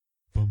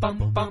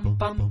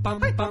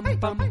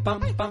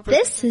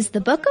This is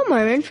the Book of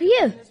Mormon for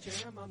you,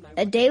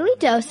 a daily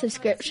dose of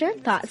scripture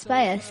and thoughts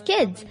by us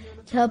kids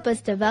to help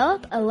us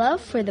develop a love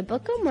for the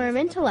Book of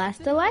Mormon to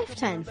last a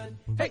lifetime.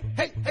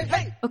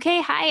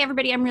 Okay, hi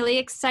everybody. I'm really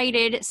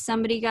excited.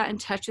 Somebody got in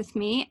touch with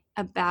me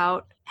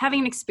about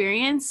having an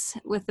experience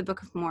with the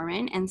Book of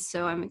Mormon, and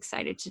so I'm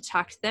excited to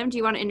talk to them. Do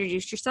you want to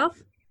introduce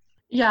yourself?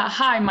 Yeah,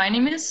 hi, my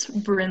name is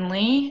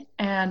Brinley,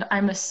 and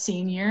I'm a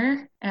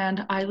senior,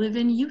 and I live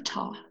in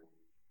Utah.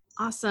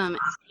 Awesome.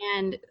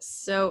 And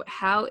so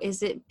how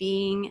is it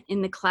being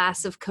in the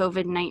class of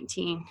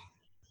COVID-19?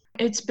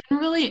 It's been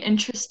really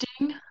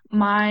interesting.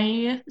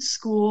 My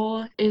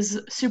school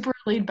is super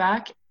laid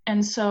back,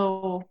 and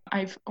so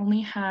I've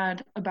only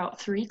had about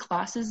 3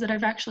 classes that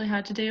I've actually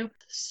had to do,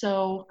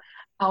 so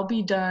I'll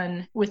be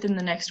done within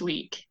the next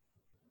week.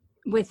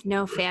 With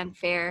no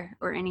fanfare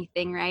or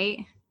anything, right?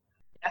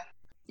 Yeah.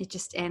 It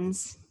just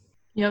ends.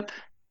 Yep.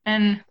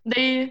 And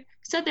they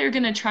said they were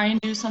going to try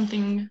and do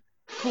something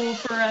cool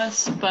for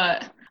us,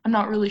 but I'm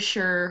not really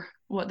sure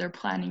what they're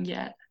planning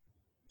yet.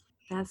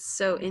 That's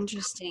so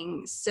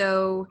interesting.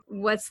 So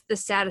what's the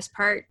saddest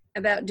part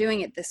about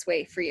doing it this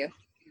way for you?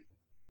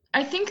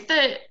 I think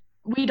that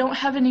we don't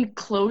have any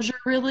closure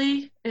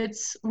really.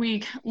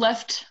 We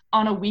left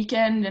on a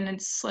weekend and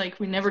it's like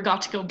we never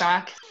got to go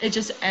back. It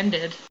just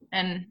ended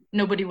and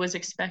nobody was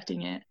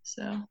expecting it.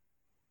 So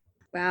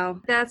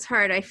Wow, that's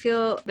hard. I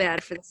feel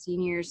bad for the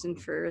seniors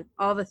and for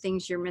all the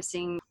things you're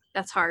missing.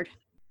 That's hard.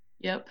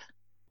 Yep.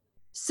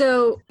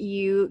 So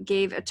you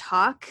gave a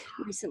talk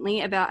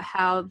recently about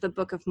how the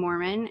Book of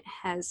Mormon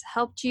has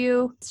helped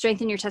you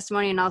strengthen your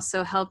testimony and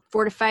also helped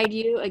fortified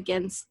you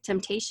against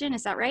temptation.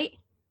 Is that right?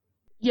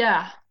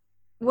 Yeah.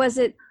 Was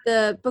it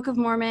the Book of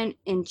Mormon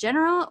in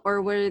general,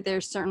 or were there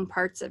certain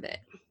parts of it?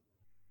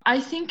 I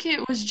think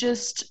it was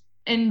just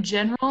in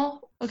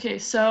general. Okay,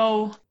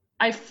 so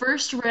I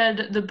first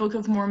read the Book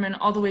of Mormon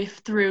all the way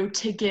through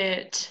to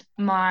get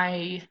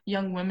my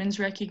Young Women's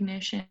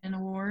Recognition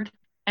Award,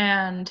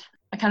 and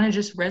I kind of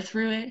just read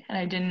through it and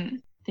I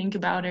didn't think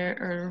about it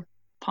or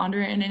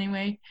ponder it in any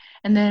way.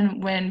 And then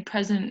when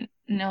President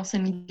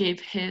Nelson gave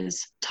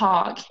his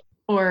talk,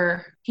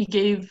 or he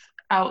gave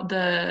out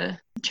the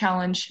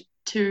challenge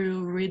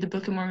to read the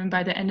Book of Mormon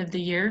by the end of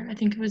the year, I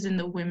think it was in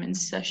the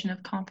women's session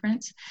of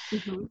conference.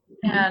 Mm-hmm.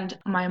 And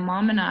my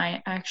mom and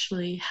I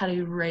actually had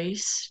a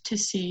race to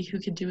see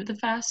who could do it the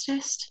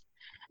fastest.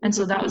 And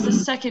so that was the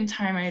second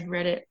time I had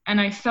read it.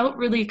 And I felt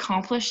really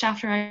accomplished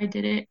after I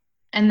did it.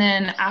 And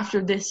then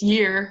after this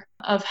year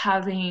of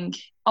having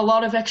a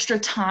lot of extra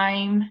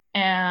time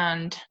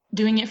and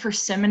doing it for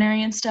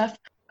seminary and stuff,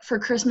 for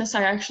Christmas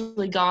I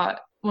actually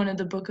got one of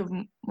the Book of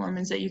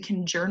Mormons that you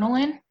can journal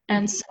in.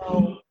 And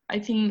so I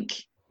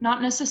think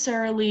not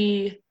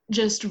necessarily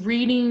just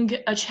reading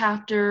a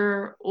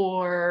chapter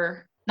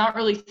or not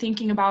really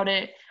thinking about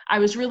it, I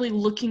was really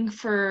looking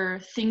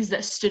for things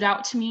that stood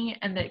out to me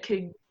and that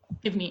could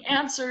give me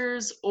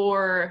answers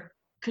or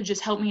could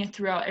just help me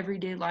throughout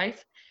everyday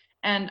life.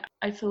 And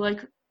I feel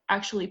like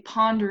actually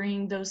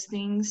pondering those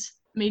things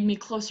made me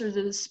closer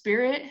to the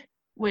Spirit,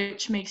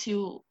 which makes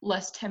you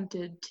less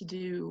tempted to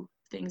do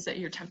things that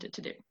you're tempted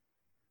to do.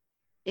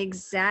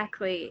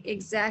 Exactly.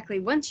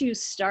 Once you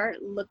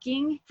start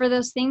looking for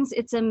those things,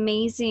 it's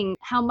amazing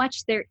how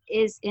much there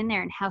is in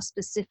there and how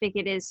specific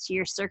it is to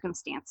your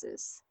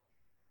circumstances.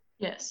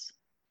 Yes.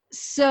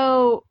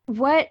 So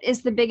what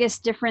is the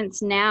biggest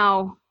difference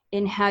now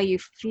in how you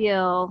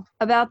feel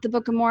about the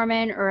Book of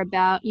Mormon, or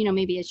about,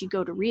 maybe as you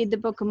go to read the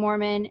Book of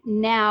Mormon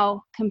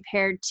now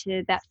compared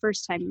to that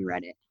first time you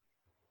read it?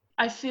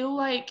 I feel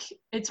like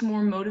it's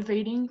more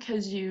motivating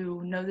because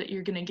you know that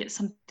you're going to get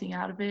something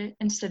out of it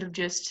instead of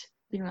just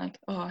being like,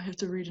 oh, I have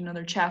to read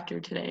another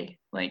chapter today.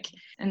 Like,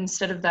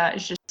 instead of that,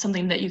 it's just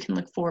something that you can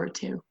look forward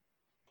to.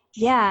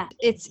 Yeah,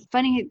 it's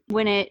funny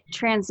when it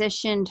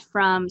transitioned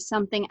from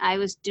something I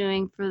was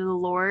doing for the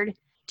Lord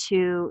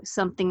to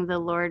something the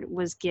Lord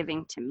was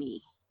giving to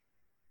me.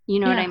 You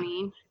know what I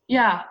mean?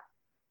 Yeah.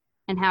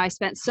 And how I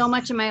spent so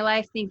much of my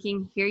life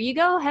thinking, here you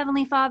go,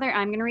 Heavenly Father,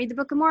 I'm going to read the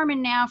Book of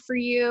Mormon now for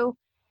you.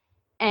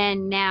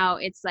 And now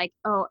it's like,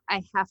 oh,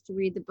 I have to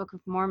read the Book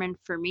of Mormon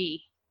for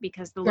me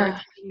because the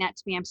Lord's giving that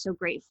to me. I'm so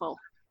grateful.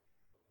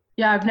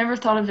 Yeah, I've never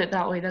thought of it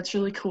that way. That's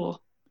really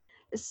cool.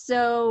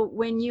 So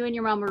when you and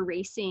your mom were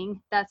racing,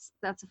 that's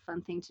a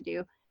fun thing to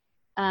do.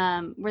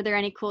 Were there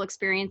any cool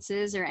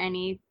experiences or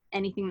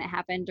anything that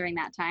happened during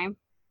that time?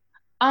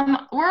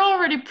 We're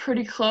already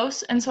pretty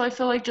close, and so I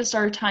feel like just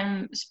our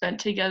time spent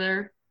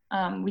together,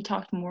 we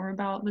talked more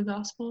about the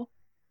gospel.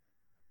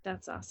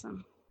 That's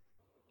awesome.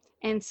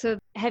 And so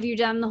have you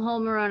done the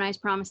whole Moroni's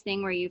Promise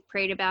thing where you've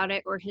prayed about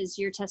it, or has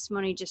your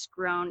testimony just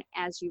grown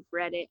as you've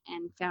read it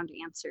and found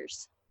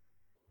answers?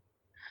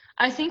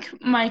 I think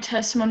my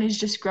testimony's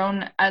just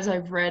grown as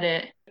I've read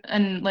it,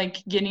 and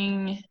like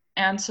getting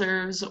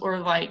answers or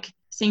like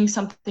seeing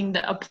something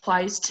that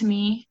applies to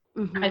me.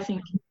 I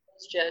think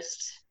it's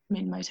just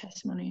made my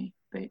testimony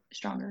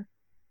stronger.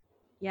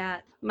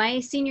 Yeah. My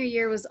senior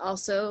year was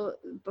also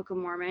Book of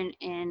Mormon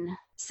in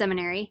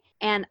seminary.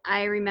 And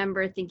I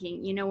remember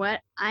thinking, you know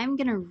what? I'm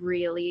going to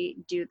really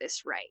do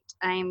this right.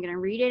 I am going to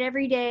read it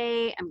every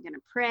day. I'm going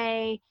to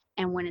pray.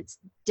 And when it's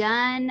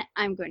done,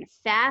 I'm going to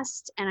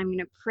fast and I'm going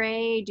to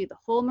pray, do the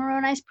whole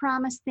Moroni's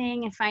promise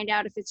thing and find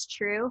out if it's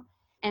true.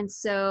 And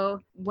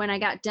so when I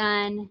got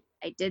done,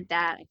 I did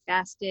that. I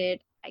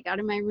fasted. I got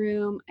in my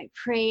room. I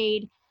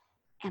prayed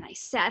and I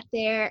sat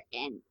there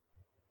and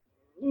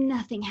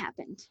nothing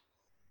happened.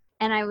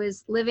 And I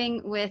was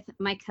living with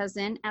my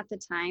cousin at the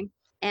time.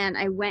 And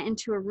I went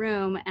into a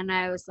room and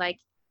I was like,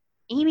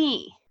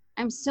 Amy,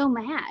 I'm so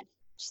mad.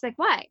 She's like,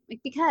 why? Like,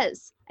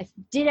 because I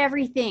did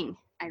everything.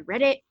 I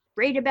read it,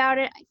 prayed about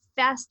it, I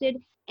fasted,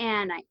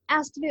 and I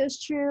asked if it was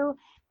true,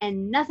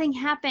 and nothing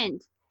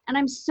happened. And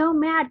I'm so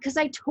mad because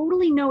I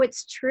totally know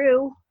it's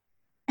true.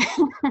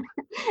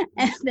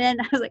 And then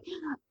I was like,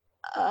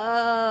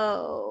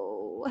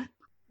 oh.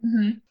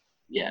 Mm-hmm.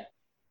 Yeah.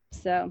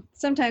 So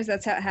sometimes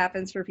that's how it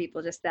happens for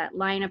people, just that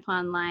line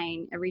upon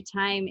line. Every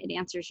time it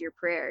answers your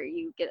prayer,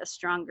 you get a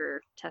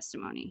stronger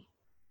testimony.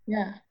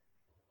 Yeah.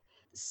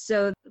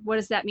 So what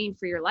does that mean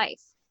for your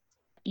life?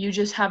 You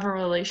just have a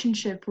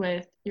relationship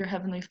with your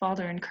Heavenly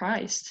Father in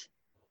Christ.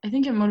 I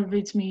think it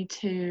motivates me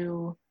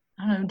to,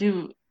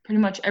 do pretty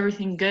much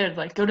everything good.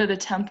 Like go to the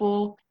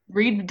temple,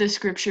 read the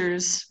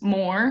scriptures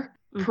more,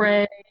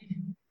 pray,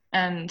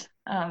 and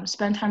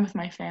spend time with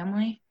my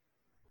family.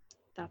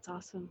 That's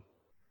awesome.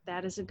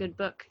 That is a good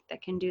book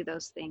that can do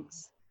those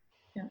things.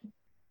 Yeah.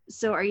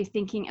 So are you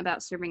thinking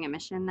about serving a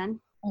mission then?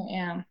 I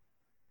am.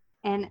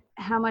 And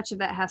how much of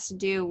that has to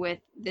do with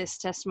this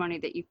testimony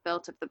that you've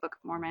built of the Book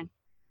of Mormon?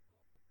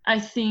 I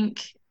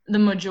think the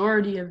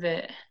majority of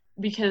it,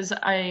 because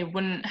I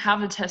wouldn't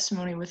have a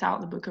testimony without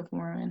the Book of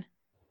Mormon.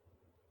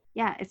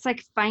 Yeah, it's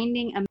like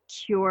finding a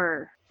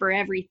cure for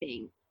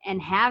everything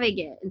and having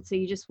it. And so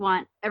you just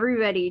want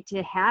everybody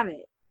to have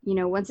it. You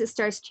know, once it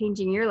starts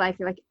changing your life,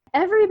 you're like,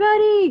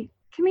 everybody,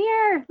 come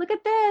here, look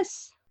at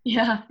this.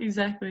 Yeah,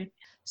 exactly.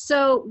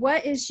 So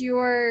what is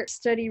your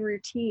study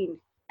routine?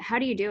 How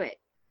do you do it?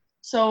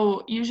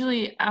 So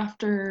usually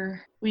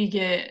after we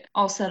get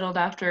all settled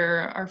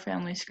after our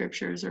family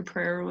scriptures or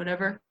prayer or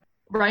whatever,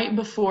 right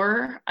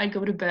before I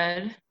go to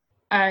bed,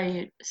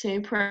 I say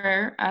a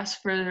prayer,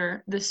 ask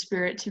for the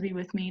Spirit to be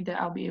with me, that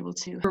I'll be able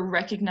to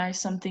recognize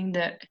something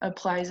that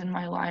applies in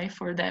my life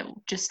or that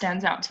just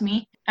stands out to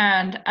me.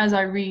 And as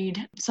I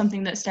read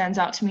something that stands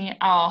out to me,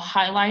 I'll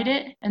highlight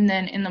it. And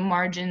then in the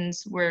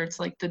margins where it's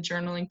like the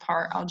journaling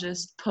part, I'll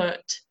just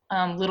put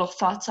little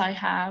thoughts I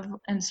have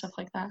and stuff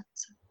like that.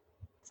 So.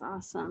 That's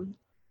awesome.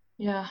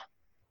 Yeah.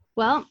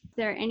 Well, is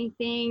there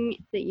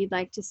anything that you'd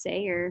like to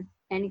say or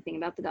anything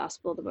about the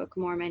gospel, the Book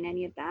of Mormon,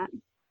 any of that?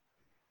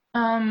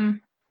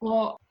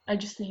 Well, I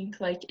just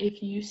think like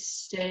if you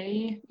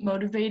stay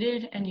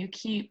motivated and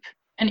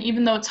and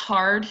even though it's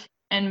hard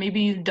and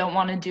maybe you don't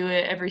want to do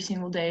it every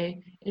single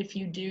day, if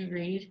you do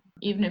read,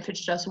 even if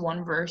it's just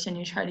one verse and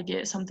you try to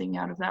get something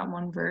out of that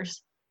one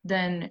verse,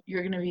 then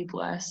you're going to be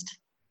blessed.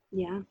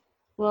 Yeah.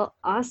 Well,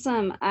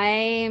 awesome.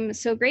 I'm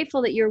so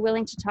grateful that you're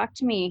willing to talk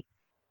to me.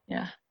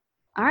 Yeah.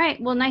 All right.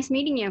 Well, nice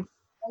meeting you.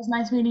 It was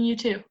nice meeting you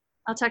too.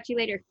 I'll talk to you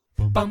later.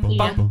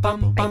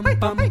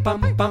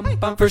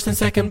 First and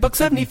second book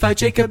 75,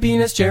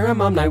 Jacobinus,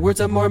 Jeremiah, 9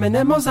 words of Mormon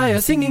and Mosiah,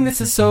 singing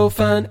this is so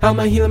fun.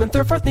 Alma, Helaman,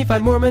 third, fourth, Nephi,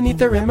 Mormon,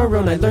 Ether, and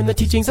Moroni, learn the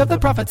teachings of the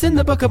prophets in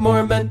the Book of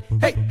Mormon.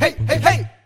 Hey, hey, hey, hey!